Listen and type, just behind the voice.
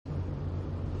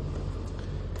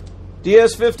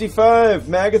DS55,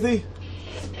 Magathy?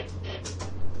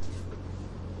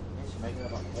 Making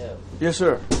up on the hip. Yes,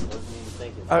 sir. I wasn't even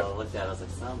thinking, so I looked at it, I was like,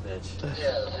 son of a bitch.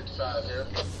 Yeah, 55 here.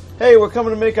 Hey, we're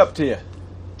coming to make up to you.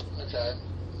 Okay.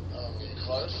 You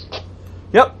close?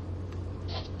 Yep.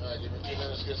 Alright, give me 2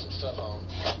 minutes to get some stuff on.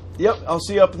 Yep, I'll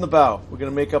see you up in the bow. We're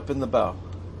going to make up in the bow.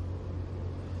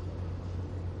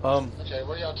 Okay,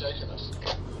 where y'all taking us?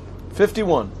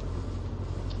 51.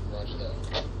 Roger that.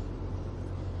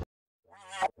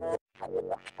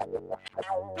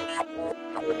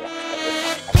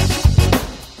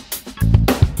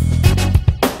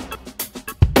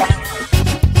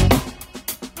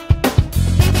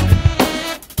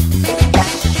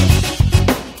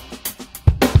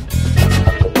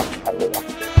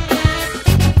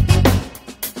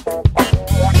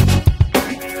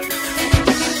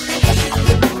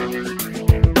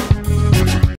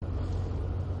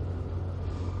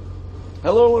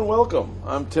 Hello and welcome.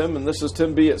 I'm Tim and this is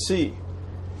TimBatSea.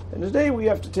 And today we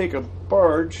have to take a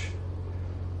barge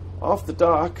off the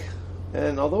dock,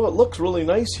 and although it looks really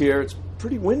nice here, it's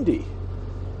pretty windy.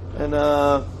 And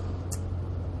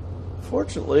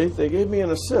fortunately they gave me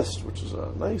an assist, which is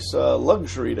a nice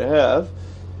luxury to have.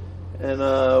 And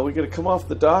we got to come off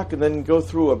the dock and then go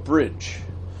through a bridge.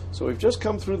 So we've just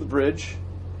come through the bridge,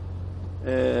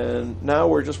 and now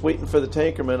we're just waiting for the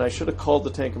tankerman. I should have called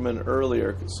the tankerman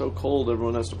earlier. It's so cold,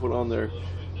 everyone has to put on their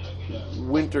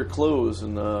winter clothes,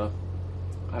 and I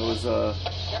was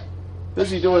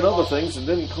busy doing other things and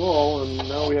didn't call, and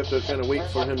now we have to kind of wait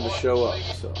for him to show up.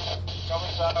 So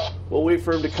we'll wait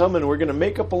for him to come, and we're going to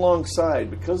make up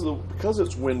alongside. Because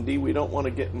it's windy, we don't want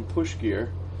to get in push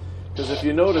gear, because if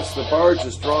you notice, the barge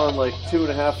is drawn like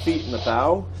 2.5 feet in the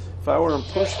bow. If I were in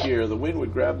push gear, the wind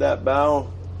would grab that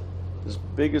bow. As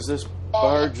big as this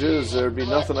barge is, there'd be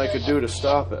nothing I could do to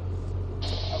stop it.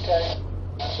 Okay.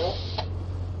 Sure.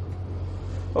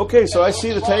 Okay, so I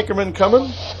see the tankerman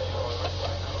coming.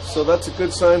 So that's a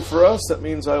good sign for us. That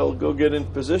means I'll go get in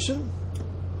position.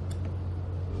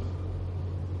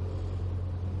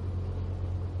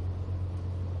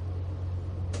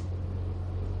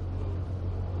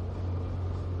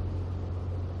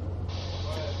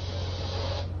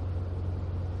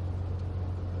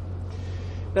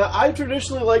 Now, I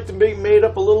traditionally like to be made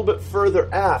up a little bit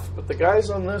further aft, but the guys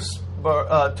on this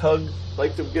tug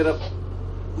like to get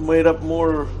made up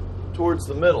more towards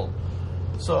the middle.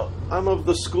 So I'm of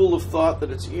the school of thought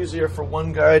that it's easier for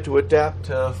one guy to adapt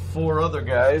to 4 other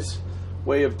guys'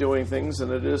 way of doing things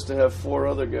than it is to have 4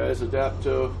 other guys adapt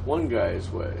to one guy's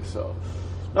way. So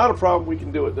not a problem, we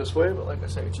can do it this way, but like I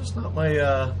say, it's just not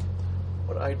my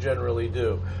what I generally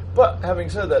do. But having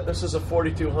said that, this is a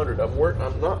 4200.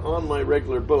 I'm not on my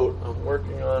regular boat. I'm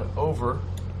working on over,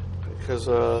 because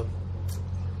the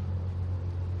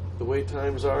way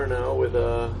times are now with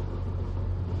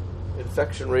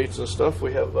infection rates and stuff,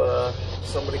 we have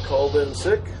somebody called in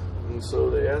sick, and so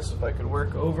they asked if I could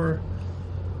work over,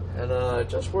 and it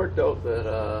just worked out that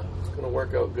it's going to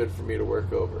work out good for me to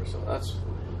work over. So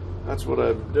that's what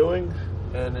I'm doing,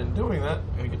 and in doing that,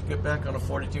 I get to get back on a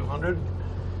 4200.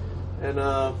 And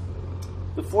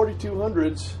the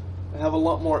 4200s have a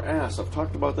lot more ass. I've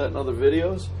talked about that in other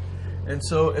videos. And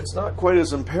so it's not quite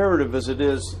as imperative as it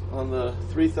is on the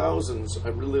 3000s. I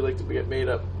really like to get made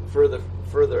up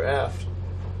further aft,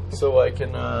 so I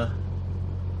can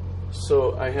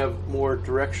so I have more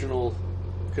directional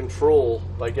control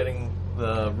by getting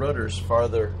the rudders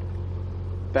farther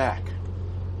back.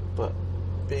 But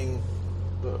being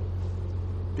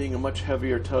a much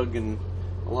heavier tug and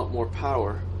a lot more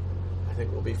power, I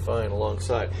think we'll be fine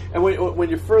alongside. And when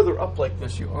you're further up like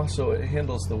this, it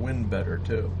handles the wind better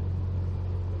too.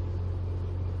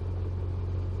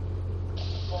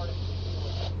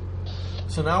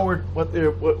 So now I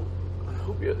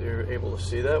hope you're able to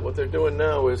see that. What they're doing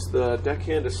now is the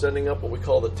deckhand is setting up what we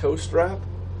call the tow strap,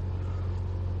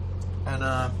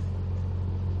 and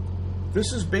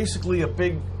this is basically a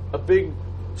big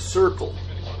circle.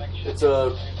 It's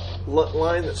a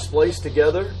line that's spliced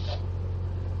together.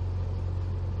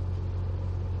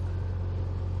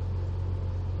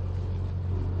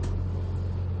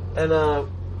 And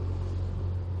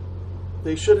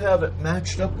they should have it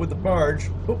matched up with the barge.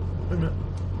 Oh, wait a minute.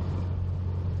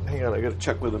 Hang on, I gotta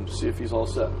check with him to see if he's all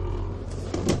set.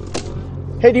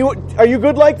 Hey, are you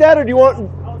good like that, or do you want?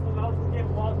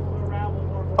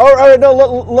 All right, no.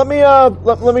 Let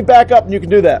me back up, and you can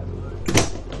do that.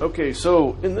 Okay,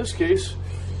 so in this case,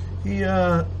 he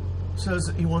says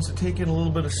that he wants to take in a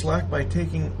little bit of slack by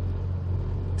taking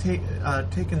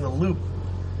the loop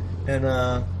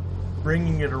and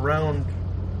bringing it around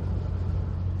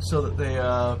so that they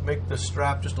make the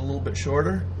strap just a little bit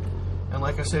shorter. And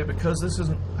like I say, because this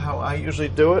isn't how I usually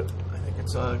do it, I think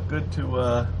it's good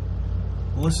to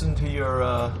listen to your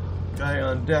guy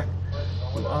on deck,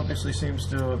 who obviously seems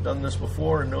to have done this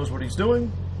before and knows what he's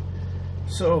doing.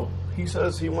 So he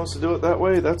says he wants to do it that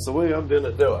way. That's the way I'm going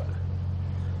to do it.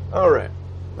 All right,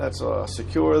 that's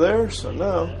secure there. So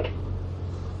now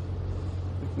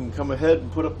we can come ahead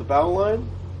and put up the bow line.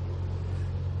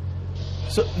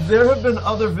 So there have been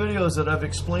other videos that I've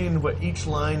explained what each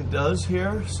line does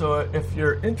here. So if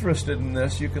you're interested in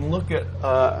this, you can look at,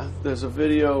 there's a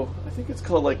video, I think it's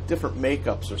called like different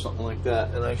makeups or something like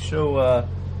that. And I show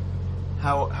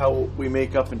how we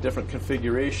make up in different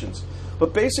configurations.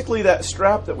 But basically that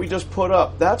strap that we just put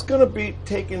up, that's going to be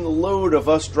taking the load of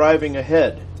us driving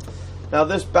ahead. Now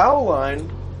this bow line,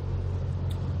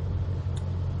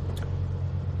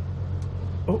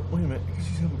 oh, wait a minute, because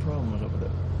he's having a problem with it over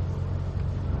there.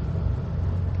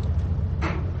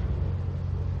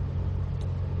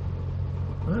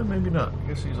 Maybe not. I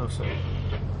guess he's offside.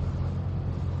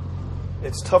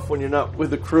 It's tough when you're not with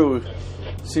the crew.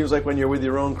 It seems like when you're with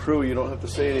your own crew, you don't have to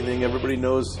say anything. Everybody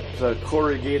knows it's a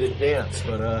corrugated dance.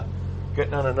 But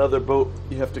getting on another boat,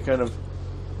 you have to kind of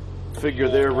figure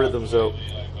their rhythms out.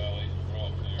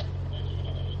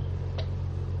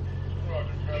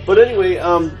 But anyway,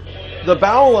 the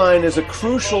bow line is a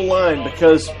crucial line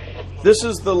because this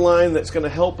is the line that's going to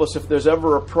help us if there's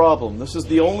ever a problem. This is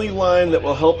the only line that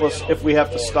will help us if we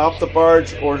have to stop the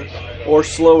barge or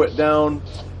slow it down.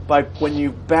 By when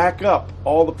you back up,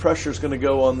 all the pressure is going to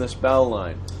go on this bow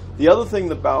line. The other thing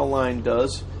the bow line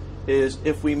does is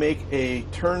if we make a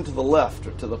turn to the left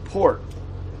or to the port,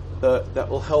 that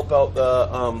will help out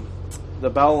the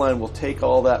bow line will take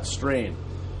all that strain.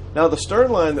 Now the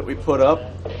stern line that we put up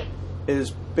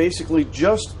is basically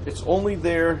just, it's only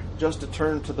there just to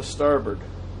turn to the starboard.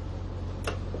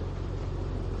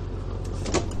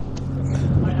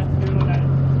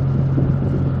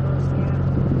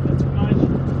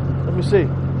 Let me see.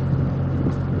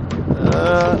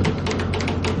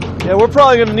 Yeah, we're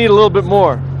probably going to need a little bit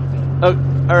more. Oh,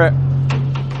 all right.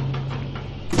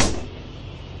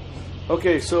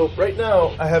 Okay, so right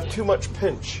now I have too much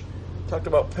pinch. Talked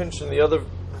about pinch in the other,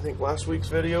 I think last week's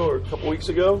video or a couple weeks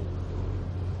ago.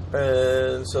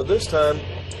 And so this time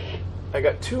I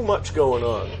got too much going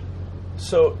on.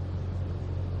 So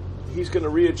he's going to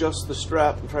readjust the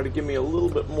strap and try to give me a little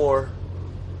bit more.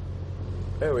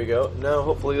 There we go. Now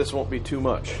hopefully this won't be too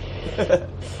much.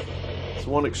 It's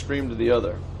one extreme to the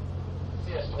other.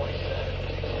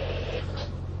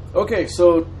 Okay,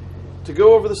 so to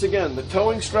go over this again, the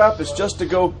towing strap is just to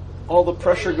go all the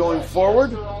pressure going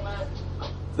forward.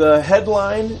 The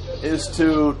headline is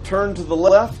to turn to the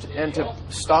left and to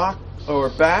stock or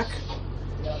back.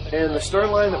 And the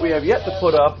stern line that we have yet to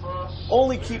put up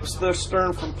only keeps the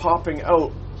stern from popping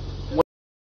out.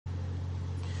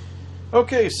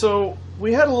 Okay, so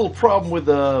we had a little problem with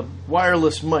the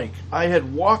wireless mic. I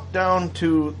had walked down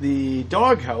to the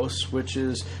doghouse, which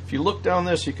is, if you look down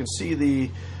this, you can see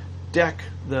the deck,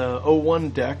 the 01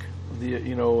 deck.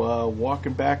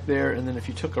 Walking back there, and then if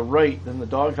you took a right, then the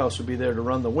doghouse would be there to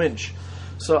run the winch.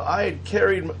 So I had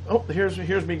carried,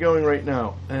 here's me going right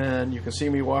now, and you can see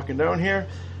me walking down here,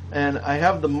 and I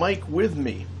have the mic with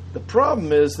me. The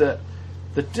problem is that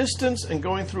the distance and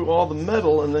going through all the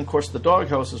metal, and then of course the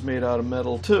doghouse is made out of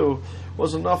metal too,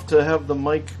 was enough to have the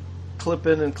mic clip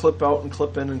in and clip out and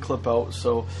clip in and clip out.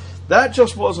 So that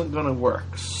just wasn't going to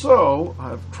work. So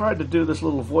I've tried to do this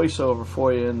little voiceover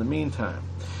for you in the meantime.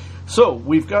 So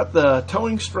we've got the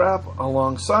towing strap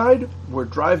alongside. We're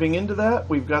driving into that.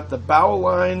 We've got the bow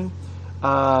line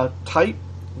tight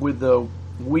with the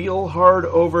wheel hard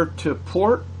over to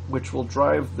port, which will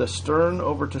drive the stern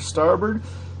over to starboard.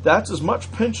 That's as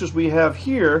much pinch as we have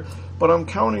here, but I'm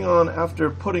counting on, after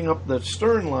putting up the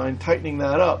stern line, tightening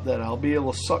that up, that I'll be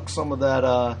able to suck some of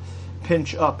that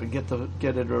pinch up and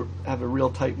get it or have a real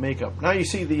tight makeup. Now you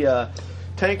see the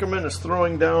tankerman is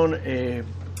throwing down a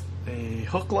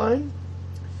hook line,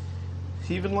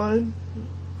 heaving line,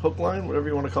 hook line, whatever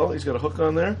you want to call it. He's got a hook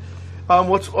on there.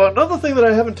 Another thing that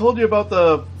I haven't told you about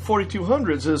the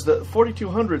 4200s is that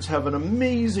 4200s have an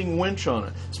amazing winch on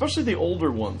it, especially the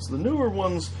older ones. The newer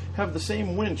ones have the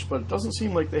same winch, but it doesn't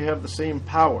seem like they have the same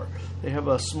power. They have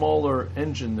a smaller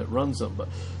engine that runs them. But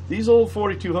these old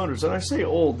 4200s, and I say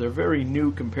old, they're very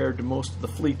new compared to most of the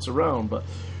fleets around, but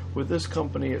with this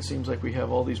company it seems like we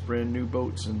have all these brand new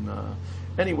boats. And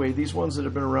anyway, these ones that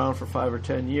have been around for 5 or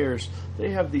 10 years,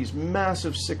 they have these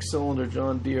massive 6-cylinder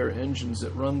John Deere engines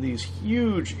that run these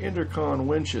huge intercon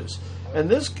winches. And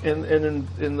this, in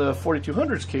the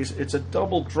 4200's case, it's a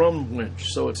double drum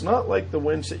winch, so it's not like the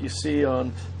winch that you see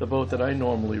on the boat that I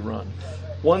normally run.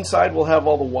 One side will have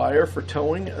all the wire for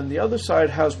towing, and the other side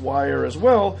has wire as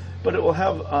well, but it will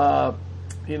have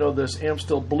you know, this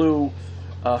Amstel Blue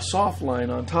soft line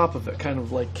on top of it, kind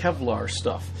of like Kevlar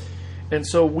stuff. And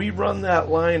so we run that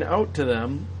line out to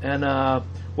them, and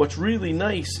what's really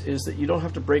nice is that you don't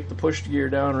have to break the push gear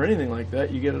down or anything like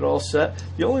that. You get it all set.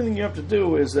 The only thing you have to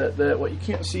do is that what you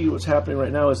can't see what's happening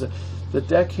right now is that the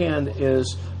deckhand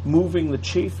is moving the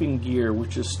chafing gear,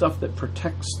 which is stuff that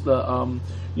protects the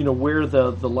you know, where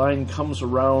the line comes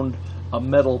around a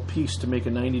metal piece to make a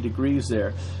 90 degrees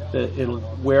there, that it'll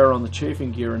wear on the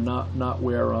chafing gear and not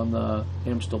wear on the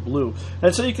Amstel Blue.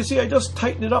 And so you can see I just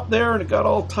tightened it up there and it got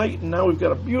all tight, and now we've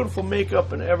got a beautiful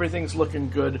makeup and everything's looking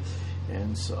good.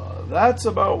 And so that's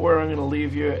about where I'm going to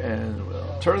leave you, and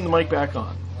we'll turn the mic back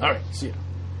on. All right, see ya.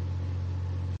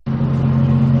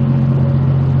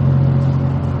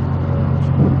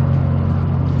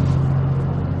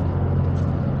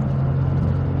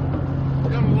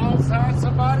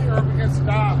 Somebody, or we can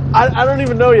stop? I don't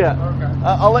even know yet. Okay.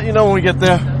 I'll let you know when we get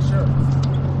there. Okay, sure.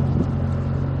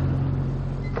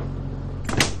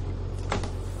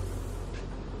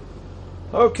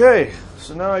 Okay,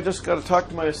 so now I just got to talk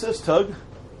to my assist tug.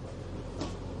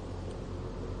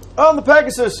 On the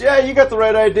Pegasus, yeah, you got the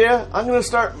right idea. I'm going to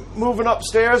start moving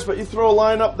upstairs, but you throw a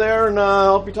line up there, and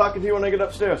I'll be talking to you when I get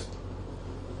upstairs.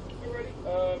 You ready?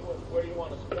 Where do you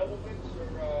want us? Double mix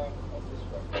or up this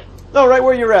way? No, right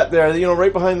where you're at there, you know,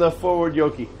 right behind the forward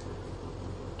yoke.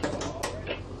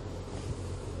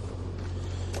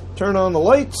 Turn on the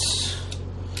lights.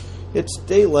 It's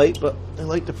daylight, but I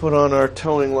like to put on our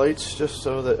towing lights just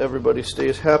so that everybody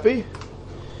stays happy.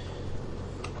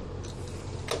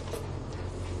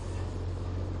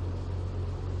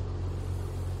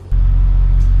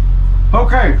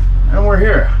 Okay, and we're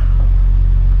here.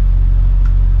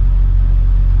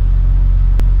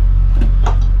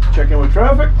 Check in with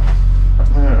traffic.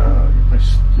 Get my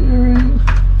steering.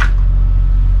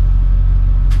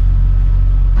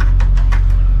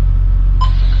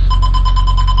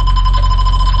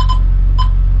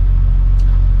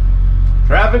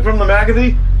 Traffic from the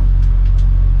McAfee.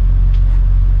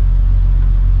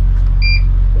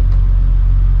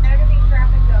 McAfee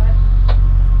traffic, go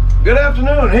ahead. Good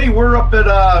afternoon. Hey, we're up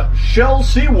at Shell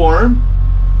Seawarren.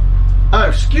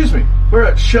 Excuse me. We're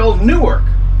at Shell Newark.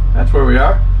 That's where we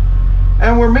are.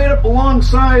 And we're made up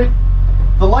alongside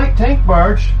the Lite tank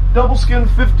barge, double skin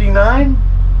 59.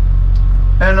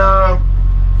 And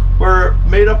we're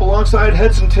made up alongside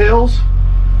heads and tails.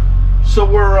 So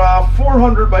we're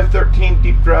 400 by 13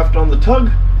 deep draft on the tug.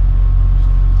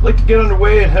 I'd like to get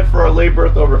underway and head for our lay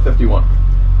berth over 51.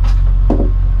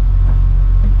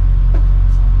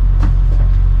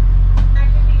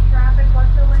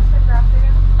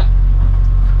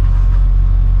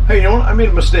 Hey, you know what? I made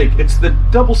a mistake. It's the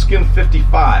double skin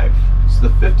 55. It's the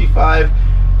 55,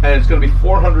 and it's going to be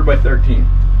 400 by 13.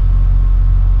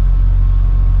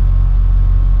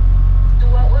 So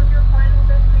what was your final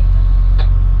destination?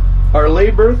 Our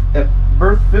lay berth at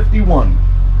berth 51.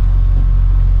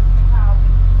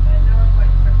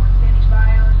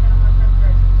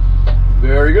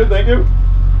 Very good, thank you.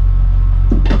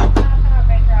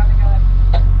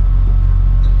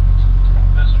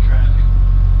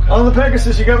 On the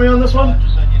Pegasus, you got me on this one?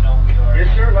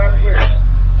 Yes, sir, loud and clear.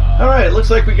 Alright, looks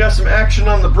like we got some action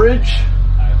on the bridge.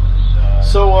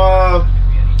 So,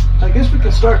 I guess we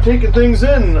can start taking things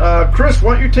in. Chris,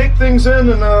 why don't you take things in,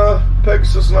 and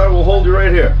Pegasus and I will hold you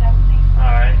right here.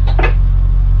 Alright.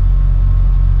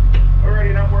 Alrighty,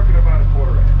 and I'm working about a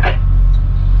quarter ahead.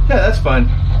 Yeah, that's fine.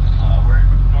 We're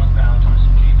northbound towards the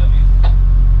GW.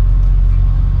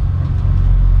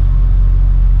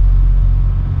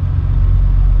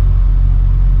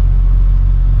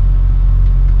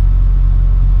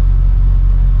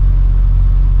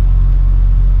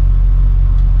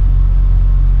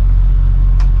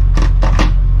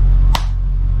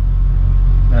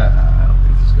 I don't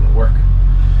think this is going to work.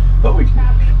 But we can.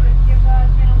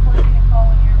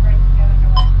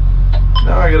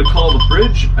 Now I got to call the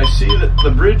bridge. I see that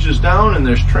the bridge is down and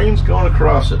there's trains going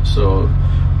across it, so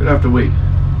we're going to have to wait.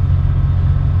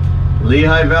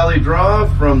 Lehigh Valley Draw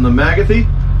from the McAfee.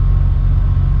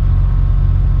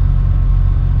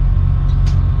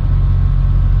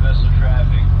 Vessel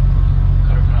traffic.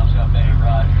 Cutter pronounced got Bay,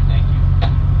 Roger, thank you.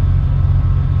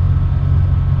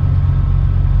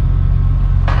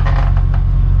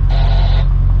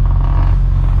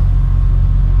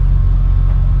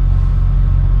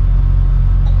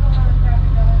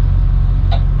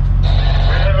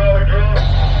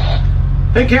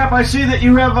 Hey Cap, I see that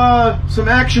you have some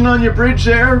action on your bridge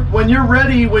there. When you're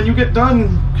ready, when you get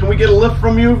done, can we get a lift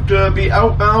from you to be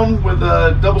outbound with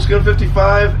a double skin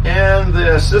 55 and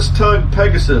the assist tug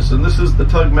Pegasus? And this is the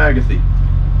tug Magathie.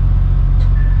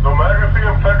 The Magathie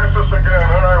and Pegasus again.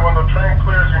 Alright, when the train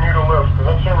clears, you need a lift.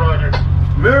 That's a Roger.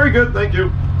 Very good, thank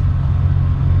you.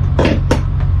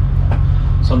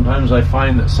 Sometimes I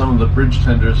find that some of the bridge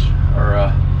tenders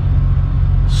are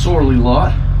sorely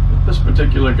lot. But this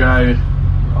particular guy,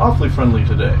 awfully friendly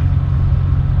today.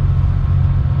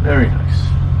 Very nice.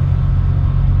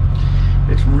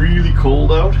 It's really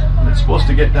cold out, and it's supposed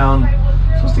to get down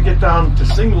to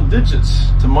single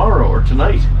digits tomorrow or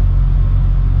tonight.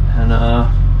 And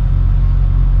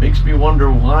makes me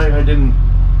wonder why I didn't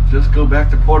just go back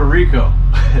to Puerto Rico.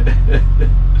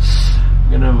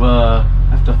 I'm gonna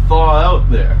have to thaw out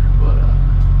there. But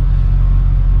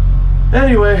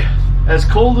anyway, as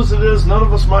cold as it is, none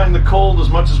of us mind the cold as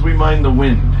much as we mind the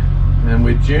wind. And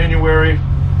with January,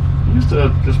 it used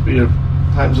to just be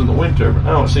times in the winter, but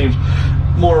now it seems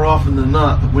more often than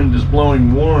not the wind is blowing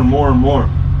more and more and more.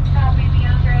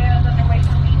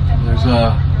 There's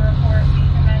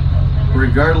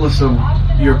regardless of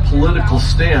your political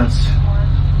stance,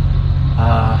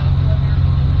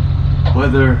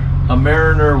 whether a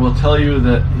mariner will tell you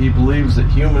that he believes that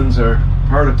humans are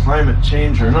part of climate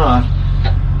change or not,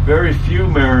 very few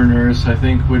mariners, I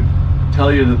think, would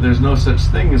tell you that there's no such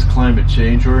thing as climate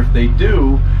change, or if they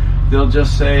do, they'll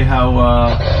just say how,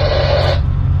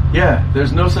 yeah,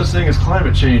 there's no such thing as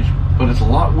climate change, but it's a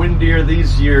lot windier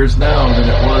these years now than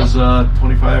it was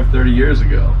 25, 30 years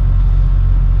ago.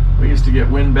 We used to get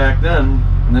wind back then,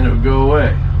 and then it would go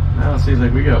away. Now it seems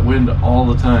like we got wind all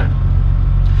the time,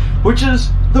 which is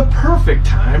the perfect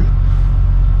time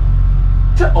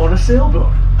to own a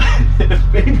sailboat.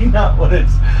 Maybe not when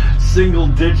it's single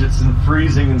digits and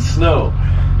freezing and snow.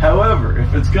 However,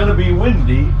 if it's going to be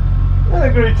windy, a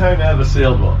great time to have a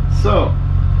sailboat. So,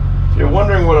 if you're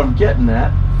wondering what I'm getting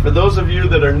at, for those of you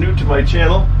that are new to my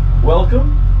channel,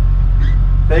 welcome.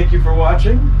 Thank you for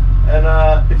watching.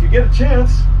 And if you get a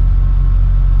chance,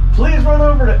 please run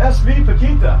over to SV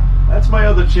Paquita. That's my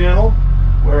other channel,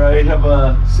 where I have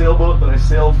a sailboat that I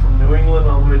sailed from New England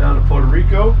all the way down to Puerto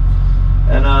Rico.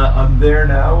 And I'm there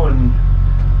now and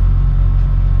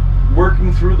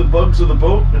working through the bugs of the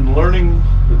boat and learning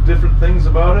the different things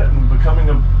about it and becoming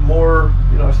a more,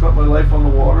 you know, I spent my life on the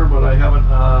water, but I haven't,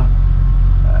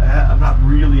 I'm not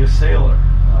really a sailor.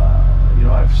 You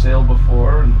know, I've sailed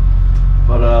before,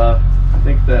 but I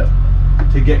think that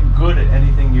to get good at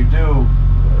anything you do,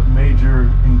 a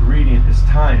major ingredient is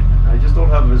time. And I just don't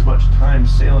have as much time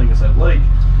sailing as I'd like,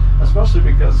 especially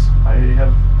because I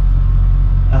have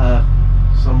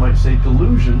some might say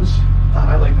delusions.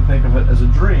 I like to think of it as a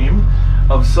dream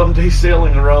of someday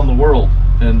sailing around the world.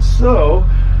 And so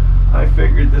I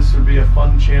figured this would be a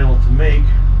fun channel to make.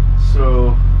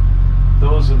 So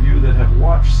those of you that have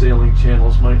watched sailing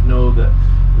channels might know that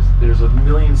there's a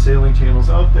million sailing channels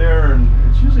out there, and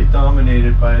it's usually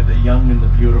dominated by the young and the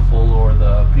beautiful, or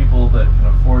the people that can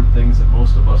afford things that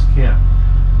most of us can't.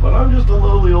 But I'm just a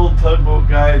lowly old tugboat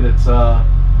guy that's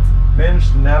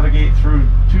managed to navigate through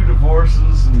 2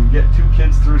 divorces and get 2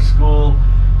 kids through school.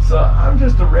 So I'm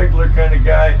just a regular kind of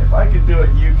guy. If I can do it,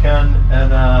 you can.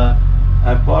 And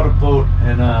I bought a boat,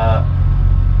 and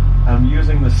I'm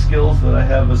using the skills that I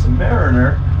have as a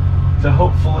mariner to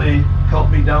hopefully help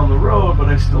me down the road, but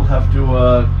I still have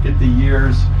to get the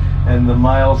years and the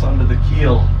miles under the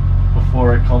keel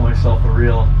before I call myself a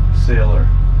real sailor,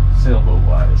 sailboat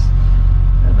wise.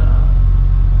 And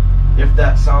if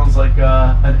that sounds like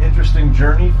an interesting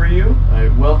journey for you, I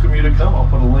welcome you to come. I'll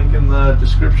put a link in the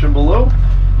description below.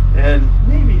 And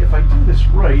maybe if I do this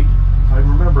right, if I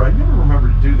remember, I never remember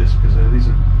to do this because these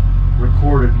are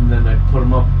recorded and then I put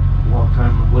them up a long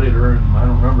time later and I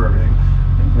don't remember everything.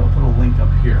 Maybe I'll put a link up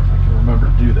here if I can remember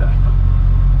to do that.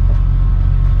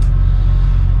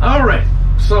 Alright,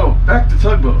 so back to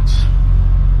tugboats.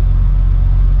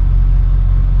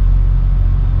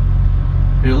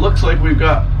 It looks like we've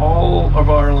got all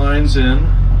of our lines in.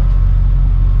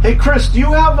 Hey Chris, do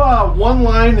you have one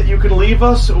line that you can leave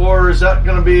us, or is that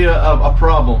going to be a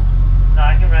problem? No,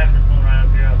 I can wrap this one right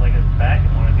up here like a back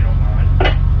one if you don't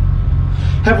mind.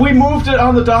 Have we moved it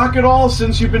on the dock at all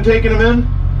since you've been taking them in?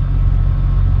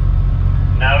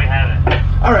 No, we haven't.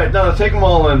 Alright, no, take them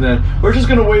all in then. We're just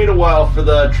going to wait a while for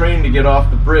the train to get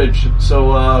off the bridge.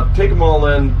 So take them all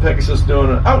in. Pegasus doing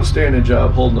an outstanding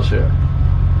job holding us here.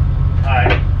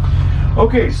 Alright.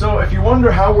 Okay, so if you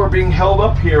wonder how we're being held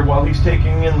up here while he's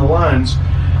taking in the lines,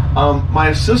 my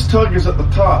assist tug is at the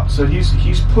top, so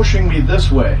he's pushing me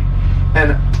this way.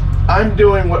 And I'm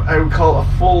doing what I would call a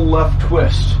full left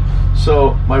twist.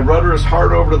 So my rudder is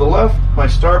hard over to the left, my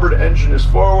starboard engine is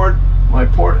forward, my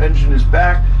port engine is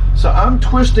back. So I'm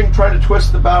twisting, trying to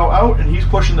twist the bow out, and he's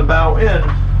pushing the bow in.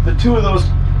 The two of those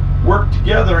work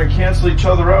together and cancel each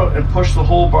other out and push the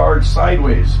whole barge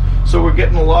sideways. So we're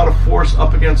getting a lot of force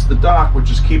up against the dock, which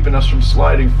is keeping us from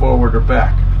sliding forward or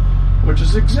back, which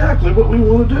is exactly what we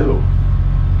want to do.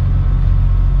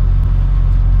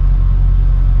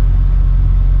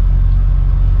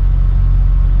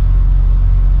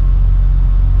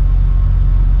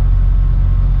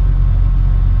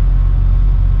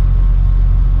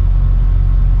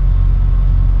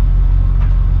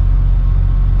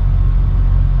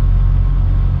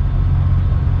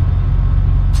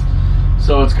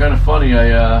 So it's kind of funny,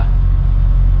 I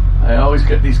always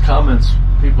get these comments,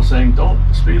 people saying, don't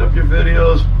speed up your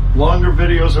videos, longer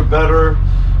videos are better.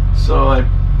 So I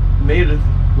made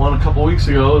one a couple weeks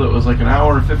ago that was like an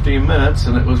hour and 15 minutes,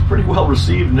 and it was pretty well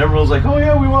received, and everyone was like, oh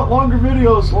yeah, we want longer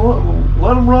videos,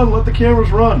 let them run, let the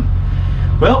cameras run.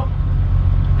 Well,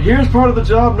 here's part of the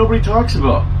job nobody talks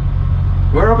about.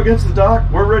 We're up against the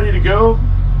dock, we're ready to go,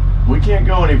 we can't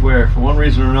go anywhere for one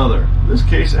reason or another. In this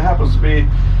case, it happens to be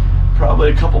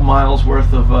probably a couple miles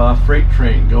worth of freight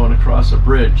train going across a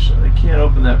bridge. So they can't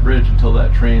open that bridge until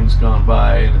that train's gone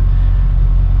by. And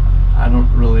I don't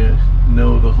really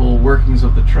know the whole workings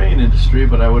of the train industry,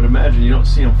 but I would imagine you don't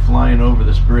see them flying over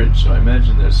this bridge. So I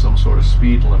imagine there's some sort of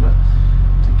speed limit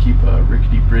to keep a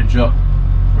rickety bridge up,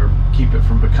 or keep it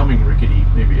from becoming rickety,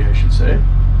 maybe I should say.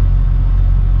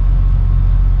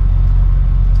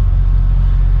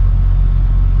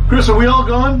 Chris, are we all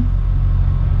gone?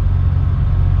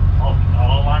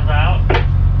 All lines out.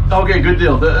 Okay, good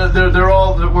deal. We're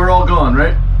all gone,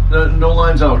 right? No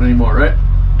lines out anymore, right?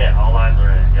 Yeah, all lines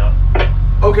are in.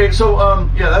 Yep. Okay, so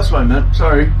yeah, that's what I meant.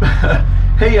 Sorry.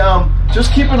 Hey,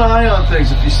 just keep an eye on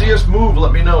things. If you see us move,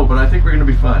 let me know. But I think we're gonna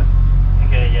be fine.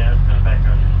 Okay, yeah, it's coming back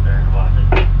around just there to watch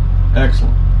it.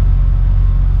 Excellent.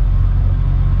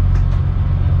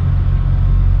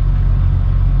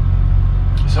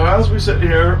 So as we sit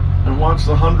here and watch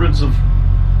the hundreds of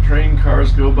train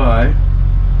cars go by,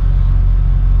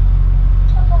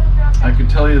 I can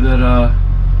tell you that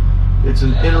it's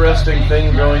an interesting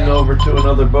thing going over to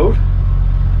another boat.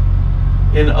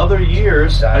 In other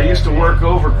years, I used to work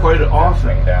over quite often,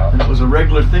 and it was a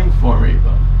regular thing for me.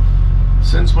 But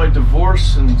since my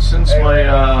divorce and since my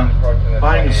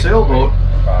buying a sailboat,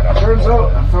 it turns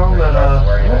out I found that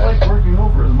I don't like working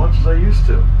over as much as I used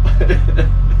to.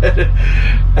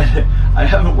 I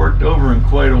haven't worked over in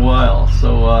quite a while,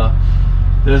 so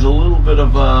there's a little bit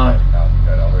of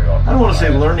I don't want to say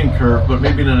learning curve, but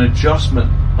maybe an adjustment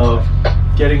of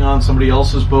getting on somebody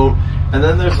else's boat. And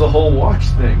then there's the whole watch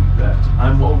thing, that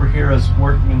I'm over here as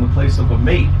working in the place of a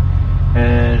mate,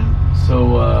 and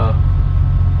so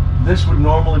this would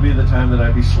normally be the time that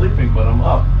I'd be sleeping, but I'm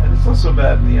up, and it's not so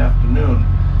bad in the afternoon.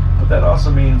 But that also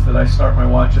means that I start my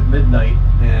watch at midnight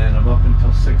and I'm up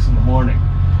until 6 in the morning.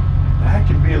 That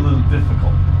can be a little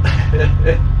difficult.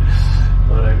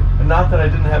 But not that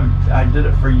I did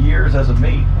it for years as a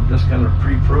mate. I'm just kind of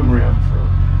pre-programmed for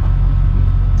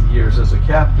years as a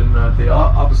captain at the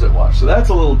opposite watch. So that's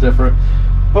a little different.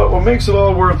 But what makes it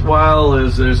all worthwhile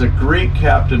is there's a great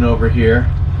captain over here,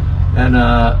 and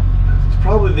he's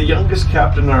probably the youngest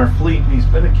captain in our fleet, and he's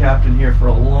been a captain here for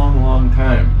a long, long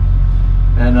time.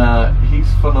 And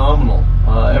he's phenomenal.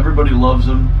 Everybody loves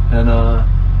him, and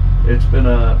it's been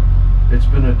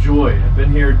a joy. I've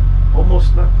been here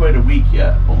almost, not quite a week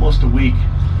yet, almost a week,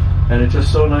 and it's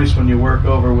just so nice when you work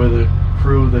over with a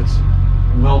crew that's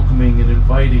welcoming and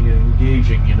inviting and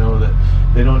engaging, you know, that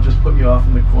they don't just put you off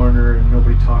in the corner and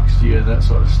nobody talks to you and that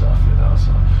sort of stuff, you know.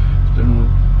 So it's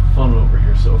been fun over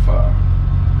here so far,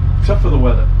 except for the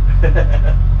weather.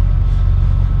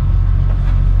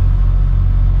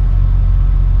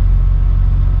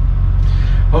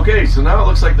 Okay, so now it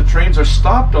looks like the trains are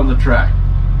stopped on the track.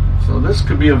 So this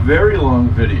could be a very long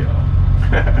video.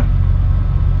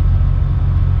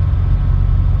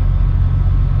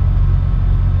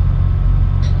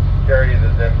 Carry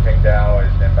the Zim Qingdao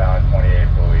is inbound 28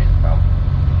 buoy,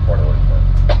 Port Elizabeth.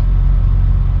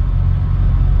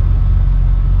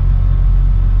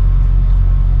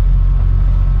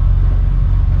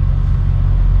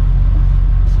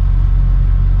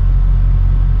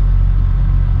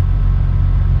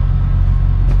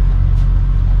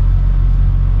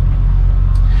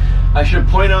 I should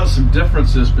point out some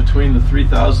differences between the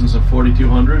 3000s and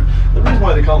 4200. The reason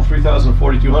why they call them 3000 and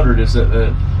 4200 is that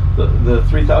the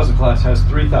 3000 class has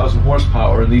 3000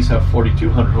 horsepower and these have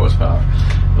 4200 horsepower.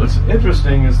 What's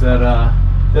interesting is that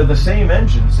They're the same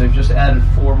engines. They've just added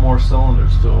 4 more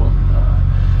cylinders to them.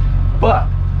 But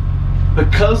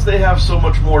because they have so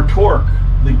much more torque,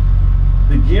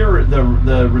 the gear,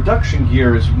 the reduction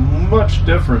gear is much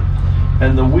different,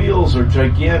 and the wheels are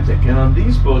gigantic. And on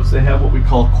these boats, they have what we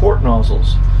call quart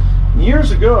nozzles.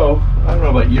 Years ago, I don't know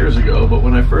about years ago, but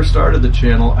when I first started the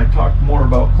channel, I talked more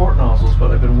about quart nozzles.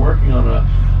 But I've been working on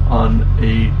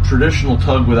a traditional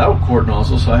tug without quart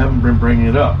nozzles, so I haven't been bringing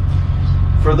it up.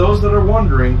 For those that are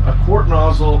wondering, a quart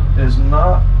nozzle is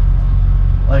not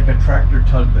like a tractor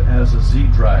tug that has a Z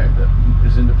drive that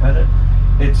is independent.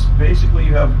 It's basically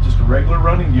you have just a regular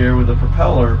running gear with a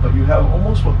propeller, but you have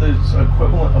almost what is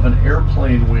equivalent of an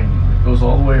airplane wing that goes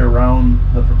all the way around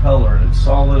the propeller, and it's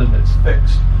solid and it's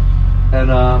fixed. And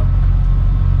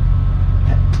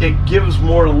it gives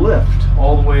more lift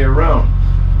all the way around.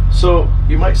 So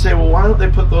you might say, well, why don't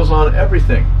they put those on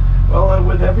everything? Well,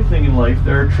 with everything in life,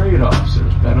 there are trade-offs.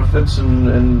 There's benefits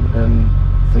and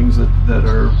things that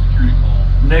are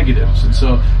negatives, and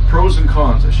so pros and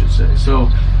cons, I should say. So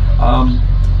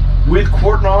with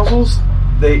quart nozzles,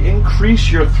 they increase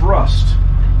your thrust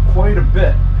quite a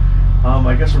bit.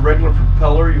 I guess a regular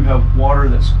propeller, you have water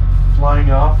that's flying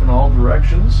off in all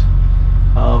directions,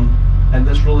 and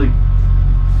this really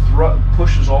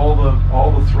pushes all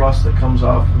the thrust that comes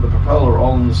off of the propeller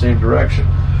all in the same direction.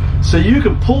 So you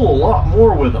can pull a lot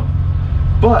more with them.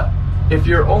 But if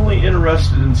you're only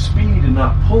interested in speed and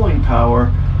not pulling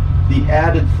power, the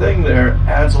added thing there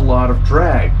adds a lot of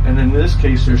drag. And in this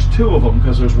case, there's 2 of them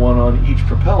because there's one on each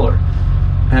propeller.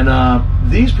 And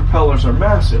these propellers are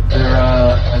massive. They're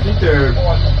I think they're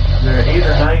 8 or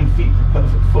 9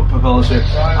 foot propellers.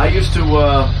 I used to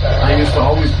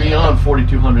always be on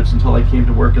 4200s until I came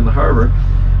to work in the harbor.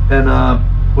 And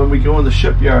when we go in the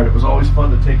shipyard, it was always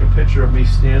fun to take a picture of me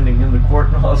standing in the quart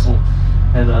nozzle.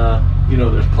 And you know,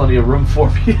 there's plenty of room for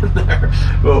me in there,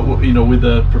 you know, with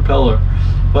the propeller.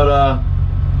 But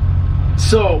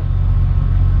so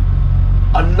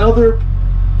another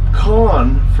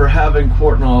con for having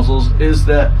quart nozzles is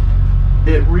that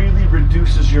it really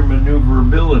reduces your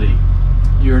maneuverability.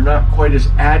 You're not quite as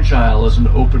agile as an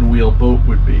open wheel boat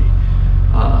would be.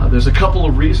 There's a couple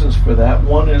of reasons for that.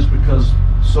 One is because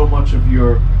so much of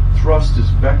your thrust is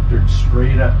vectored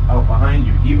straight out behind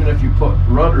you. Even if you put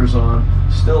rudders on,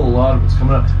 still a lot of it's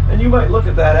coming up. And you might look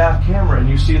at that aft camera and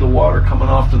you see the water coming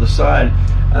off to the side,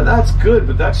 and that's good,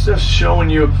 but that's just showing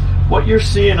you what you're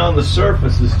seeing on the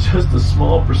surface is just a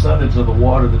small percentage of the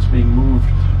water that's being moved,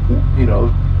 you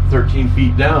know, 13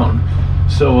 feet down.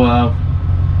 So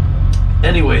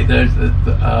anyway, there's the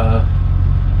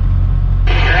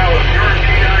Now, if you're a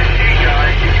TIC guy,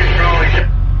 you can probably get,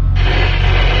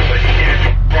 but you can't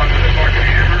run to the fucking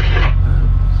hammer.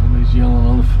 somebody's yelling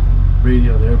on the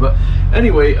radio there. But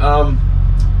anyway,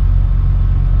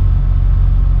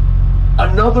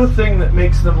 another thing that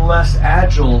makes them less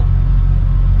agile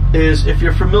is if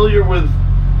you're familiar with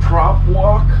prop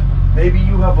walk, maybe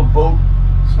you have a boat,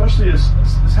 especially this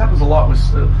happens a lot of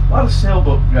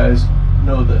sailboat guys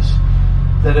know this,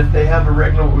 that if they have a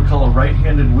regular, what we call a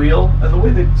right-handed wheel, and the way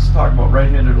they talk about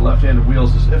right-handed or left-handed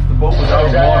wheels is if the boat was out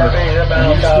of water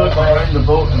and you stood behind the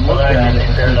boat and looked at it,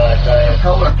 if the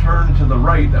propeller turned to the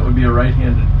right, that would be a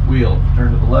right-handed wheel. If it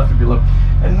turned to the left, it would be left.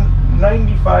 And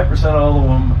 95%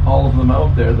 of all of them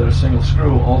out there that are single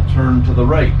screw all turn to the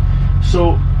right.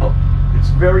 So it's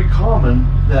very common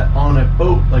that on a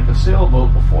boat, like a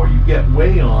sailboat, before you get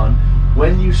way on,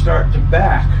 when you start to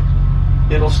back,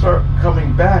 it'll start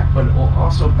coming back, but it will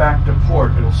also back to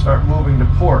port. It'll start moving to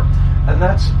port. And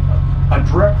that's a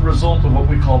direct result of what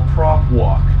we call prop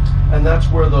walk. And that's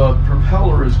where the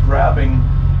propeller is grabbing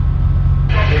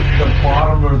the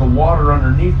bottom or the water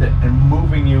underneath it and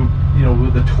moving you, you know,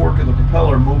 with the torque of the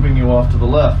propeller, moving you off to the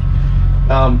left.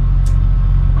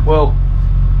 Well,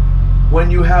 when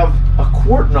you have a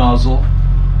quart nozzle,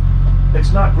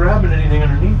 it's not grabbing anything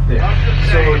underneath there.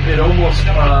 So it almost,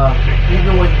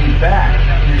 even when you back,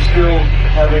 you're still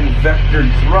having vectored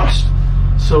thrust.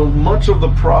 So much of the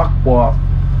prop walk,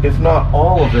 if not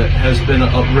all of it, has been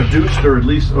reduced or at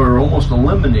least, or almost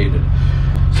eliminated.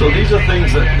 So these are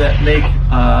things that make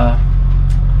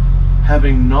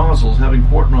having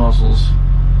quart nozzles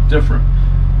different.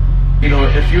 You know,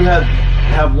 if you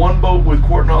have one boat with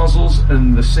quart nozzles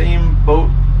and the same boat,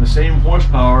 the same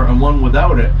horsepower, and one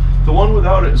without it, the one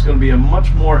without it is going to be a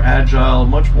much more agile,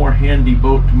 much more handy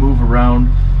boat to move around,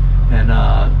 and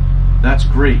that's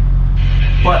great.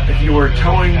 But if you were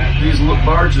towing these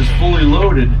barges fully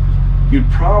loaded, you'd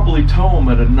probably tow them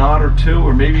at a knot or 2,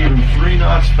 or maybe even 3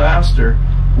 knots faster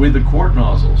with the quart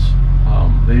nozzles.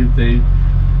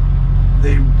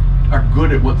 They are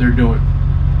good at what they're doing.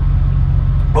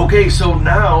 Okay, so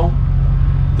now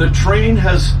the train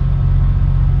has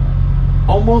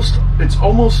almost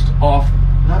off,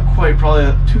 not quite, probably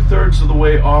 2/3 of the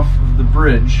way off of the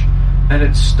bridge, and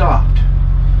it's stopped.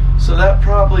 So that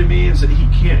probably means that he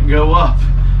can't go up.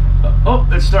 Oh,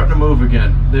 it's starting to move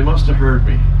again. They must have heard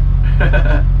me.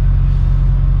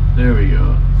 There we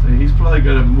go. So he's probably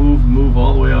got to move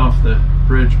all the way off the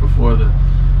bridge before the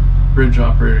bridge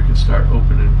operator can start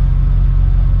opening.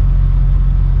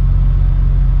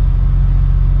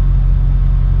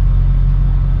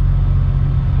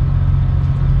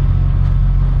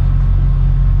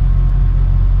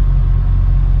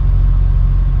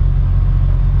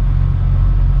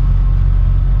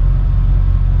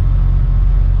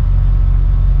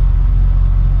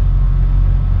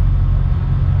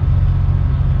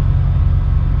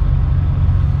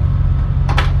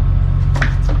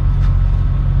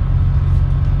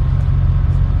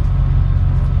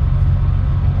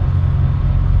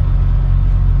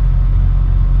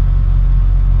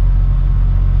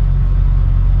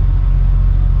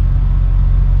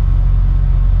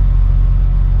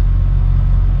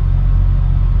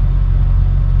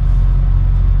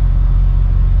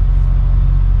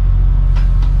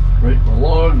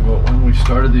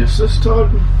 Started the assist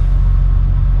tug.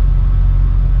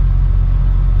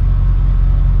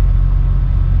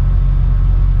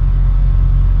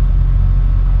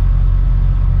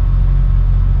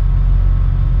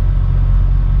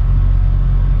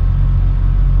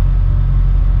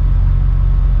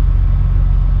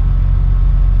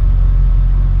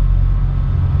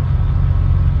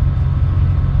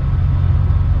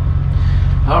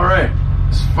 All right,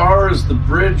 as far as the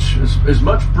bridge, as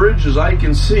much bridge as I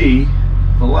can see,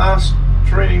 the last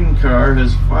train car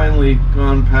has finally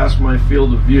gone past my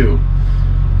field of view,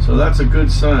 so that's a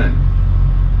good sign.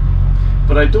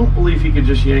 But I don't believe he could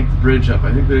just yank the bridge up.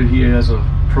 I think that he has a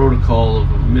protocol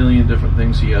of a million different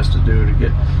things he has to do to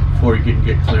get before he can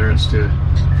get clearance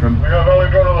from. We have only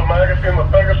go to the magazine, the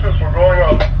Pegasus. We're going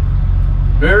up.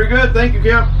 Very good, thank you,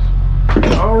 Cap.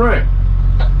 All right,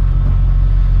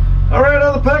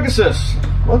 on the Pegasus.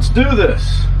 Let's do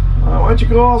this. Why don't you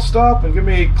go all stop and give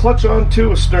me a clutch on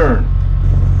to astern.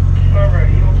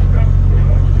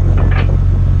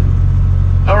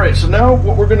 Alright, so now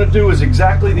what we're going to do is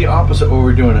exactly the opposite of what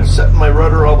we're doing. I'm setting my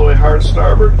rudder all the way hard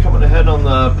starboard, coming ahead on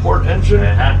the port engine.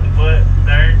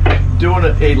 Doing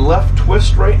a left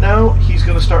twist right now. He's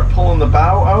going to start pulling the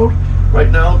bow out. Right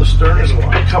now the stern is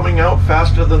coming out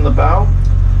faster than the bow.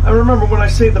 And remember, when I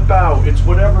say the bow, it's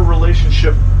whatever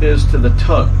relationship is to the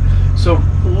tug. So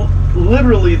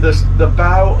literally the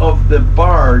bow of the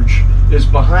barge is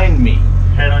behind me.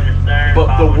 Head on your stern.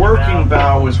 But the working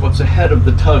bow is what's ahead of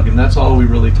the tug, and that's all we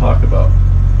really talk about.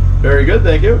 Very good,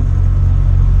 thank you.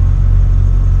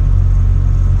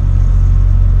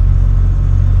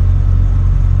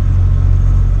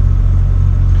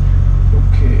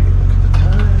 Okay, look at the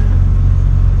time.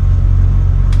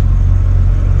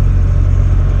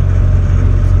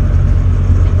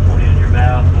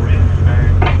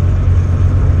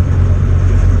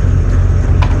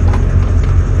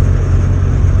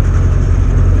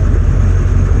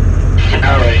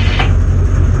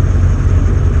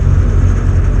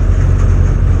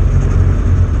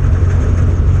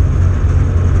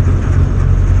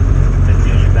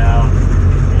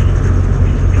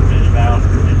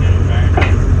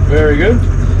 Very good.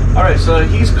 Alright, so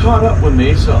he's caught up with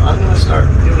me, so I'm going to start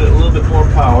giving it a little bit more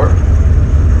power.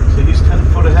 So he's 10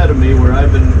 foot ahead of me, where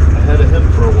I've been ahead of him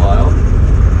for a while.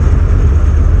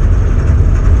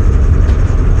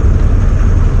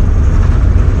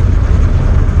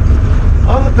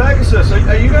 On the Pegasus,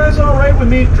 are you guys alright with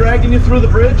me dragging you through the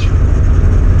bridge?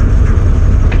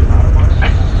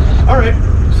 Alright,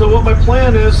 so what my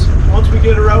plan is, once we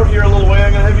get her out here a little way,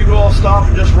 I'm going to have you go all stop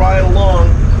and just ride along.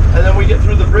 And then we get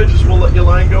through the bridges, we'll let your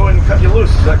line go and cut you loose.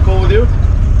 Is that cool with you?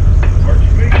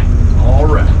 All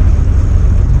right.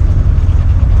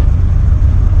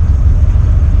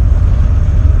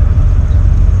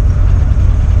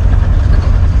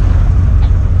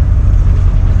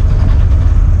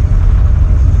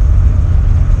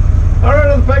 All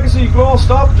right, on the Pegasus, you go all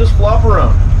stop and just flop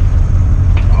around.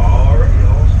 All right,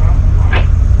 all stop.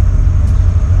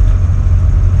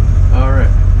 All right.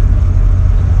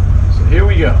 Here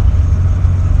we go.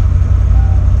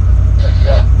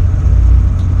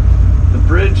 The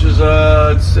bridge is,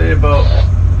 I'd say, about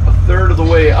a third of the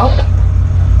way up,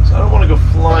 so I don't want to go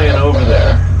flying over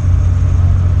there.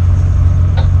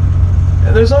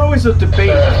 And there's always a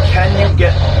debate: can you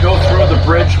go through the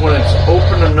bridge when it's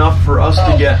open enough for us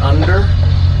to get under?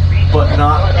 but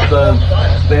not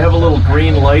they have a little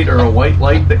green light or a white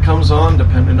light that comes on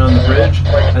depending on the bridge.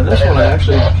 And this one I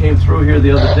actually came through here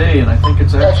the other day, and I think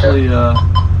it's actually I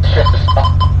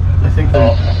think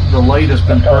the light has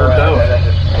been burned out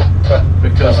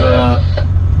because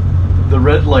the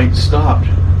red light stopped.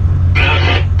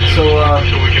 So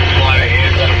we can fly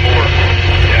in some more.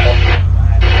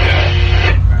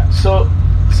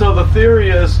 So the theory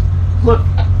is, look,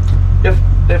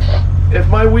 if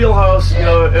my wheelhouse, you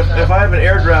know, if I have an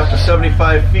air draft of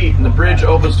 75 feet and the bridge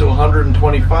opens to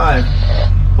 125,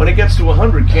 when it gets to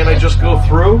 100, can't I just go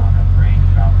through?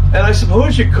 And I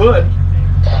suppose you could,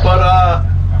 but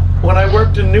when I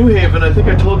worked in New Haven, I think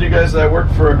I told you guys that I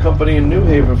worked for a company in New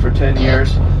Haven for 10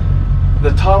 years.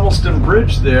 The Tomelston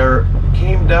Bridge there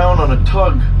came down on a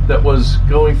tug that was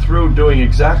going through doing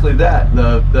exactly that.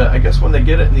 I guess when they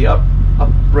get it in the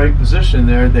upright position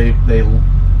there, they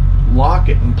lock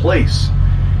it in place,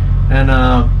 and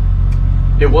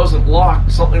it wasn't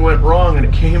locked. Something went wrong, and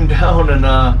it came down and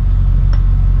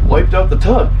wiped out the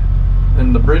tug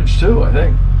and the bridge too, I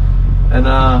think. And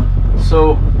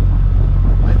so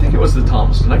I think it was the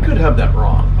Tomelston. I could have that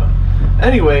wrong, but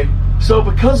anyway. So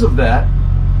because of that,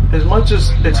 as much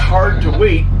as it's hard to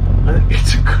wait, I think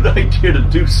it's a good idea to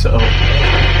do so.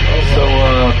 So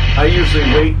I usually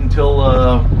wait until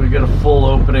we get a full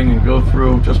opening and go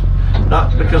through, just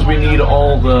not because we need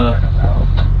all the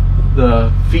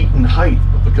feet in height,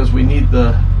 but because we need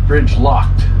the bridge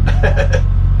locked.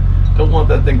 Don't want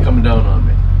that thing coming down on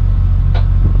me.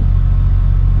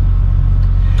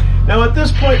 Now at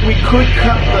this point we could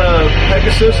cut the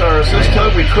Pegasus, our assist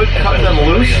tug, we could cut them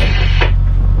loose.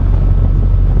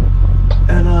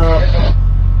 And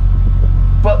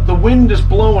but the wind is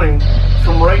blowing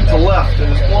from right to left,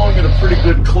 and it's blowing at a pretty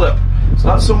good clip. It's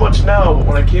not so much now, but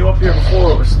when I came up here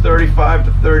before, it was 35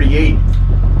 to 38.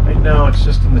 Right now, it's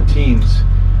just in the teens.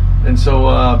 And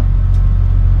so,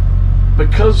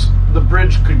 because the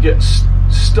bridge could get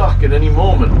stuck at any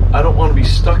moment, I don't want to be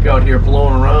stuck out here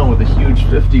blowing around with a huge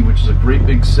 50, which is a great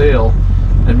big sail,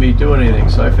 and me doing anything.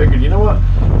 So I figured, you know what?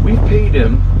 We've paid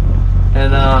him.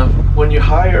 And when you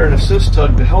hire an assist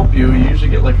tug to help you, you usually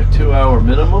get like a 2-hour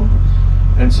minimum.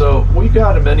 And so we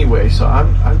got him anyway, so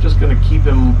I'm just going to keep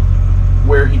him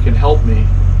where he can help me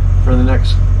for the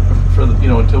next,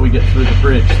 until we get through the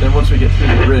bridge. Then once we get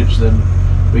through the bridge, then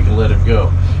we can let him go.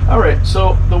 All right,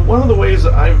 so one of the ways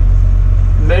that I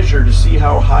measure to see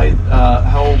how high,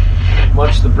 how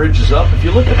much the bridge is up, if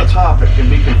you look at the top, it can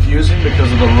be confusing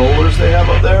because of the rollers they have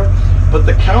up there. But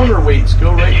the counterweights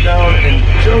go right down and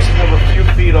just have a few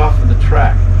feet off of the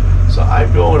track. So I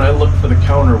go and I look for the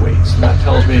counterweights, and that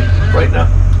tells me right now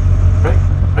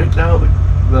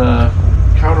the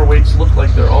counterweights look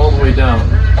like they're all the way down.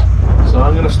 So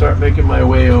I'm going to start making my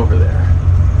way over there.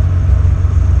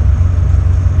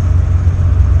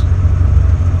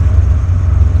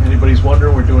 Anybody's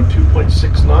wondering, we're doing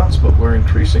 2.6 knots, but we're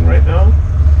increasing right now.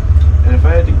 And if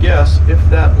I had to guess, if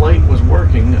that light was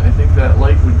working, I think that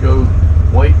light would go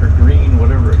white or green,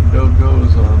 whatever it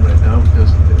goes on right now,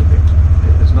 because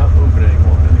it is not moving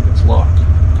anymore. I think it's locked.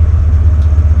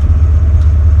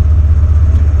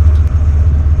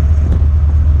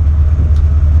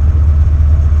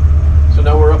 So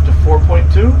now we're up to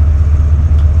 4.2.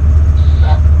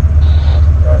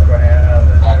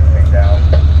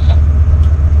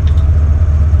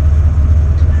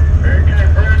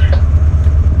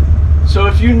 So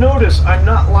if you notice, I'm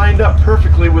not lined up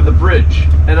perfectly with the bridge,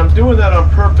 and I'm doing that on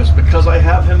purpose because I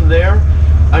have him there.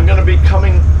 I'm going to be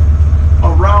coming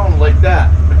around like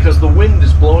that because the wind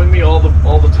is blowing me all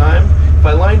the time. If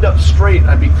I lined up straight,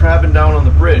 I'd be crabbing down on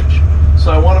the bridge.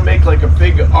 So I want to make like a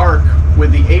big arc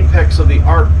with the apex of the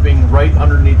arc being right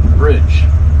underneath the bridge.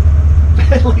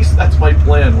 At least that's my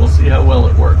plan. We'll see how well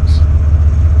it works.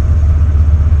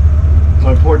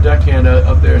 My poor deckhand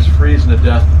up there is freezing to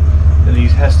death, and he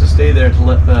has to stay there to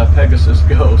let the Pegasus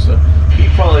go, so he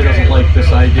probably doesn't like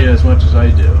this idea as much as I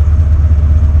do.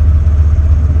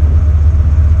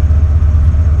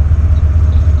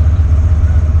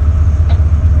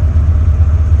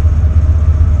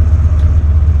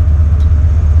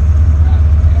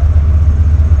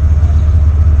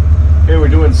 Okay, we're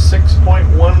doing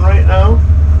 6.1 right now.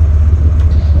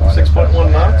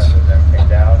 6.1 knots.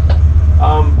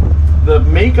 The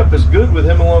makeup is good with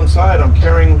him alongside. I'm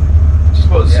carrying just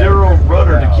about zero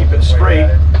rudder to keep it straight,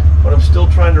 but I'm still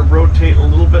trying to rotate a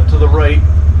little bit to the right,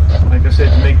 like I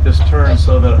said, to make this turn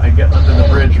so that I get under the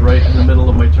bridge right in the middle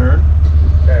of my turn.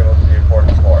 Okay, we'll see you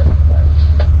 44.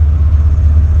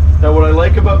 Now what I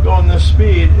like about going this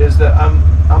speed is that I'm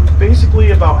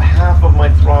basically about half of my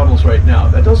throttles right now.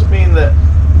 That doesn't mean that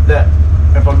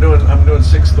if I'm doing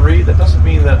 6.3, that doesn't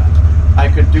mean that I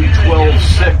could do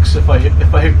 12.6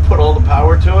 if I put all the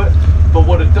power to it. But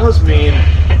what it does mean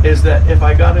is that if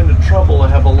I got into trouble, I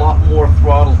have a lot more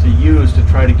throttle to use to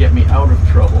try to get me out of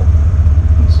trouble.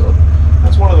 And so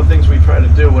that's one of the things we try to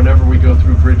do whenever we go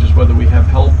through bridges, whether we have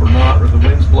help or not, or the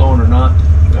wind's blowing or not.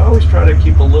 We always try to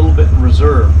keep a little bit in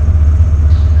reserve.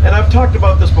 And I've talked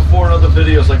about this before in other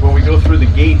videos, like when we go through the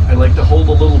gate, I like to hold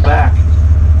a little back.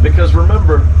 Because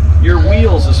remember, your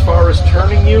wheels, as far as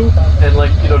turning you and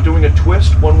like, you know, doing a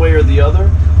twist one way or the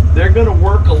other, they're going to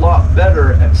work a lot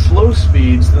better at slow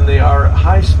speeds than they are at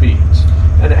high speeds.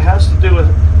 And it has to do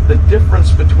with the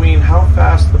difference between how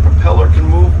fast the propeller can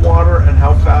move water and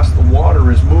how fast the water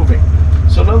is moving.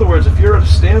 So in other words, if you're at a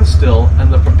standstill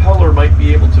and the propeller might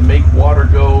be able to make water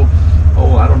go,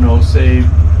 oh, I don't know, say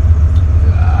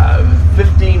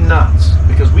 15 knots,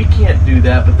 because we can't do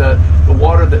that, but the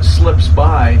water that slips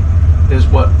by is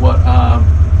what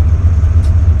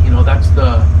you know, that's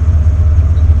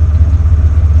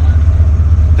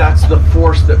the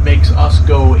force that makes us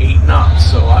go 8 knots.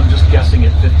 So I'm just guessing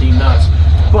at 15 knots.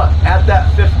 But at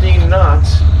that 15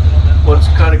 knots, what's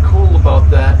kind of cool about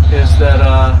that is that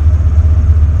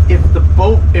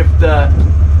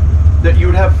that you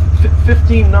would have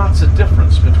 15 knots of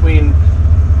difference between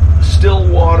still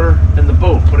water and the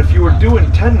boat. But if you were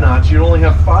doing 10 knots, you'd only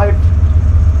have 5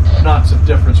 knots of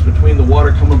difference between the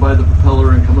water coming by the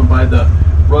propeller and coming by the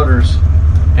rudders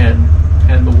and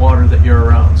the water that you're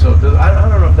around. So I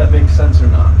don't know if that makes sense or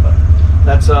not, but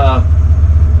that's I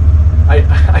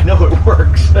know it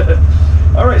works.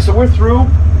 All right, so we're through.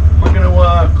 We're going to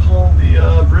call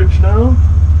the bridge now.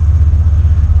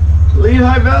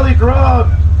 Lehigh Valley Draw,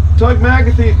 Tug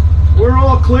McAtee, we're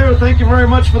all clear. Thank you very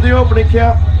much for the opening,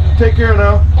 Cap. Take care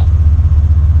now.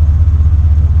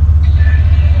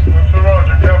 That's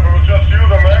Roger, Cap. It was just you,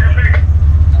 the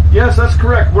McAtee? Yes, that's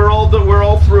correct. We're all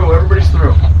through. Everybody's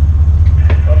through.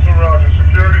 That's Roger.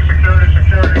 Security. We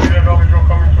have Valley Draw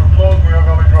coming to a close.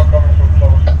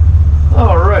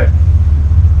 All right.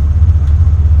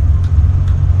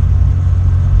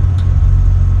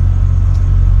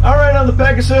 All right, on the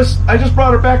Pegasus, I just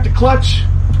brought her back to clutch.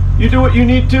 You do what you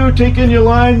need to. Take in your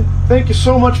line. Thank you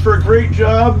so much for a great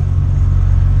job.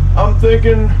 I'm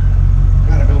thinking,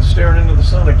 God, I've been staring into the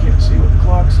sun. I can't see what the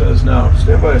clock says now.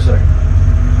 Stand by a second.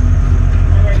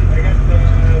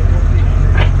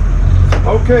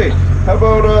 Okay, how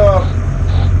about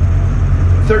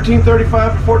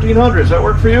 1335 to 1400? Does that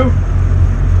work for you?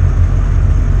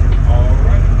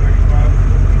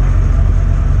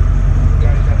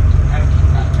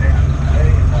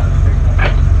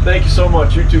 Thank you so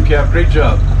much. You too, Cap. Great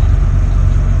job.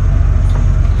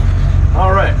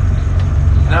 All right.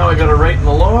 Now I got to write in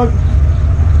the log.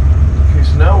 Okay,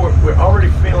 so now we're already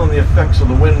feeling the effects of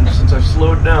the wind since I've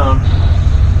slowed down.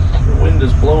 The wind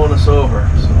is blowing us over.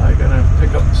 So I got to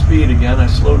pick up the speed again. I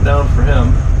slowed down for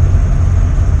him.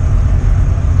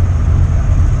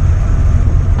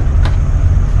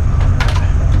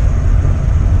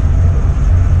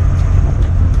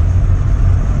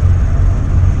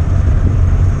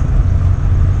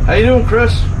 How you doing,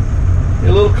 Chris? You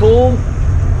a little cold? A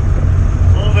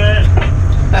little bit.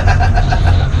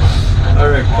 All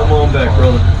right, come on back,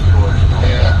 brother.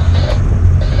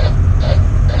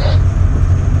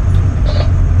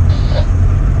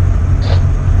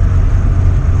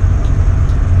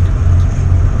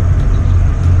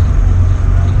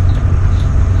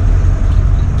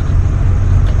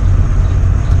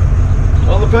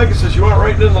 On the Pegasus, you aren't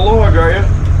writing in the log, are you?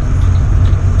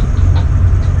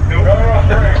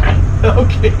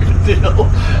 Okay, good deal.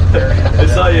 I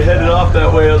saw you headed off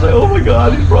that way. I was like, oh my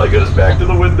God, he's probably got us back to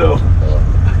the window.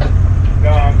 No,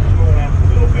 I'm just going up a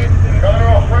little bit. Got her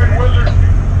off, Frank Wizard.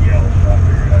 Yeah, so I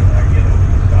figured I'd get over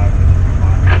the side.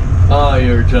 Ah,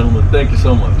 you're a gentleman. Thank you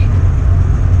so much.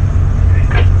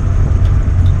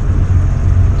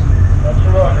 That's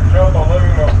Roger, Cap. I'll let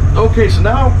you know. Okay, so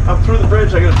now I'm through the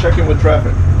bridge. I got to check in with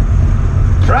traffic.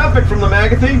 Traffic from the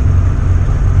McAtee.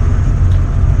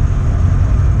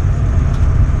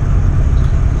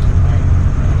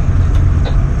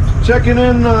 Checking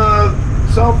in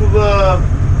south of the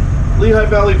Lehigh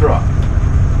Valley Draw.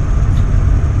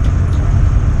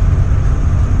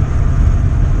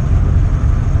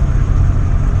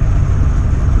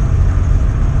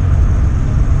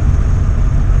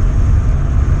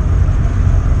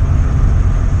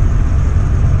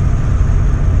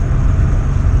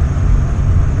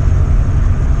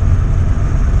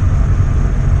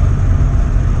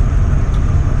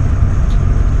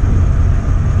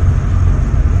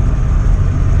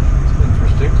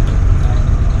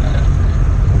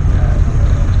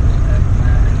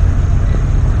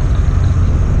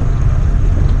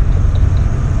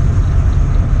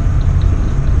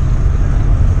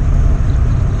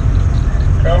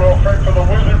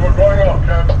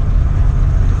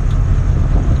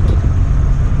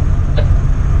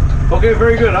 Okay,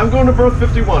 very good. I'm going to berth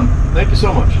 51. Thank you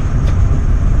so much.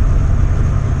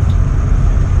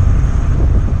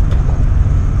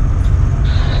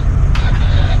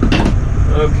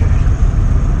 Okay.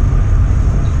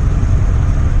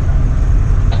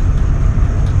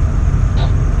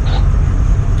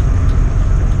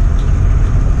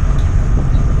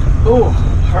 Oh,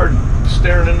 hard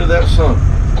staring into that sun.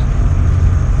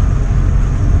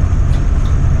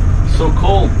 So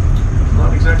cold.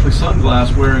 Not exactly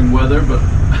sunglass wearing weather, but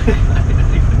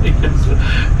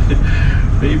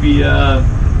maybe the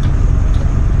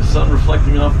sun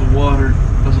reflecting off the water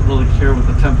doesn't really care what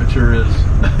the temperature is.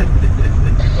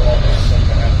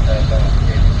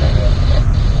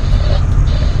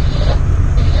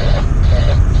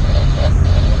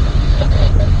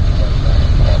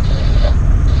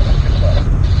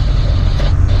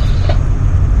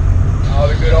 Oh,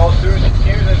 the good old Susan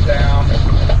down.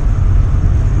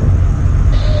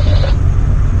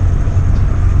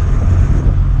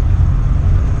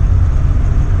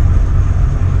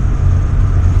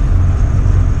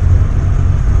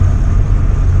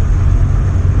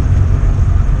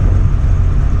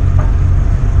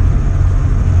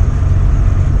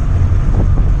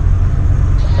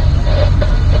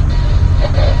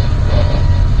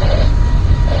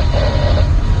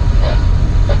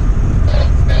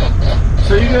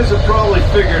 So you guys have probably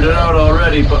figured it out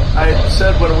already, but I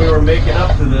said when we were making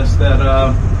up to this that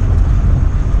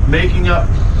making up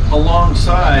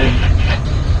alongside,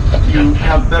 you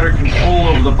have better control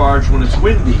over the barge when it's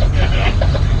windy.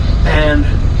 And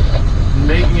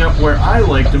making up where I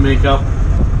like to make up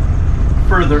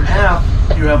further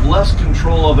aft, you have less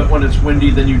control of it when it's windy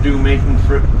than you do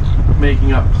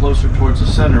making up closer towards the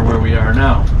center where we are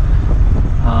now.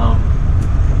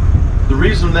 The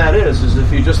reason that is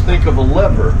if you just think of a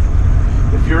lever,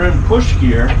 if you're in push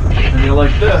gear and you're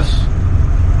like this,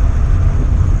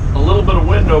 a little bit of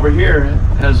wind over here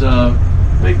has a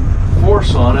big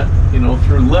force on it, you know,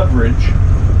 through leverage,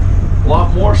 a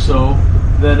lot more so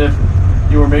than if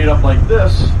you were made up like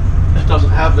this. It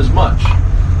doesn't have as much.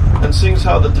 And seeing as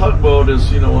how the tugboat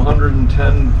is, you know,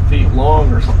 110 feet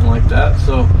long or something like that,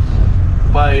 so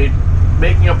by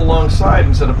making up alongside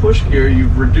instead of push gear,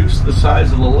 you've reduced the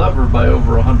size of the lever by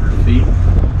over 100 feet.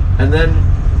 And then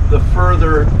the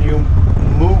further you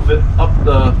move it up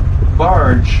the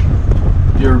barge,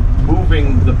 you're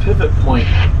moving the pivot point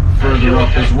further up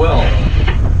as well.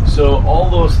 So all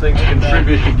those things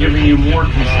contribute to giving you more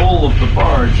control of the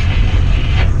barge.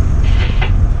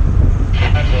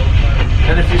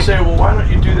 And if you say, well, why don't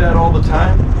you do that all the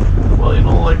time? Well, you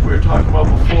know, like we were talking about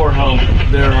before, how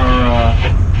there are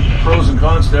pros and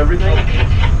cons to everything.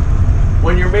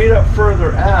 When you're made up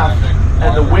further aft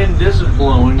and the wind isn't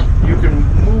blowing, you can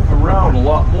move around a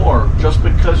lot more just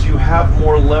because you have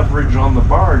more leverage on the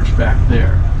barge back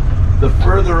there. The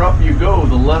further up you go,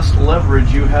 the less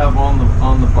leverage you have on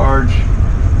the barge,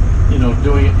 you know,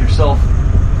 doing it yourself.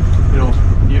 You know,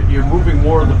 you're moving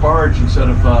more of the barge instead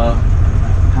of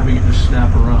having it just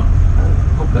snap around. I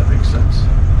hope that makes sense.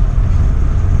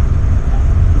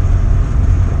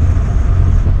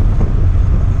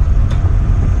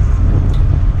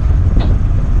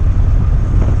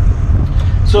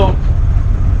 So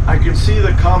I can see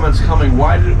the comments coming.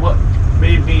 What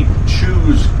made me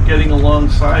choose getting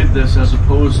alongside this as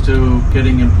opposed to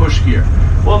getting in push gear?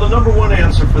 Well, the number one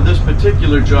answer for this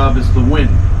particular job is the wind.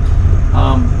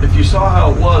 If you saw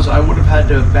how it was, I would have had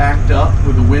to have backed up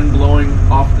with the wind blowing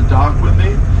off the dock with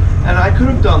me. And I could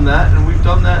have done that, and we've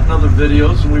done that in other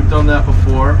videos, and we've done that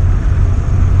before.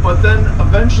 But then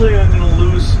eventually I'm going to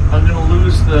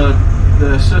lose the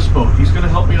assist boat. He's going to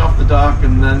help me off the dock,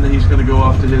 and then he's going to go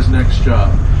off to his next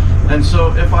job. And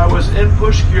so if I was in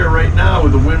push gear right now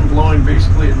with the wind blowing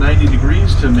basically at 90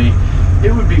 degrees to me,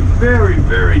 it would be very,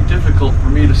 very difficult for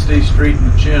me to stay straight in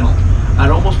the channel. I'd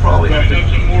almost probably have to...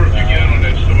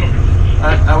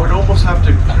 I would almost have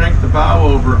to crank the bow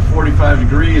over at 45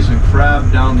 degrees and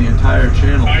crab down the entire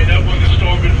channel. And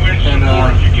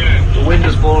the wind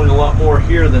is blowing a lot more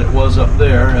here than it was up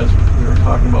there, as we were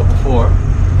talking about before.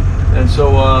 And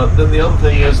so then the other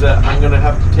thing is that I'm going to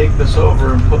have to take this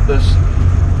over and put this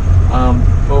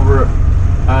over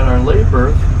at our lay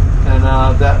berth, and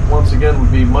that once again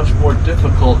would be much more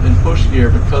difficult in push gear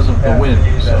because of the wind.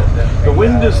 So the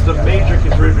wind is the major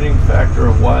contributing factor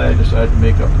of why I decided to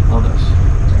make up on this.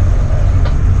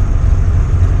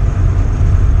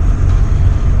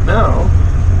 Now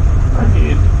I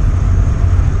need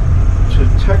to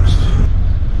text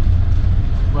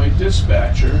my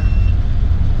dispatcher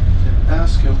and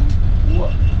ask him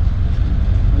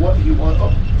what he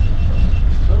wants.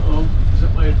 Uh-oh, is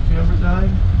that my camera dying?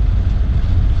 I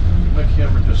think my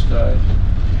camera just died.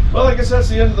 Well, I guess that's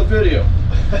the end of the video.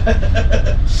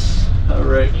 All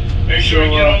right. Make sure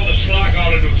you get all the slack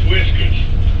out of those whiskers.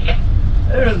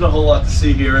 There isn't a whole lot to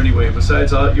see here anyway.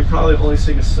 Besides, you're probably only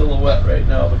seeing a silhouette right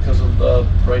now because of the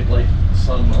bright light,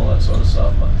 sun, and all that sort of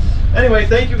stuff. But anyway,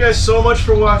 thank you guys so much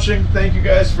for watching. Thank you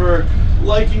guys for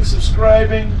liking,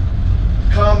 subscribing,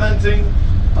 commenting.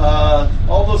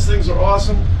 All those things are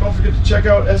awesome. Don't forget to check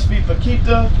out SV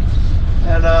Paquita.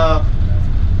 And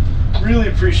really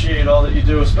appreciate all that you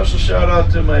do. A special shout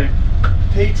out to my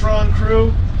Patreon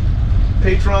crew.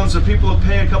 Patrons are people that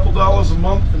pay a couple dollars a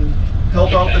month and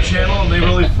help out the channel, and they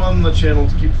really fund the channel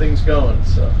to keep things going.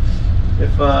 So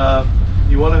if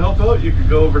you want to help out, you can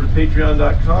go over to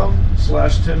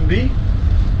patreon.com/TimB,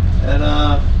 and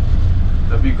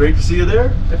that'd be great to see you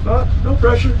there. If not, no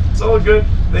pressure. It's all good.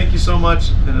 Thank you so much.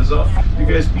 And as always, you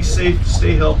guys be safe,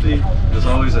 stay healthy. As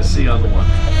always, I see you on the one.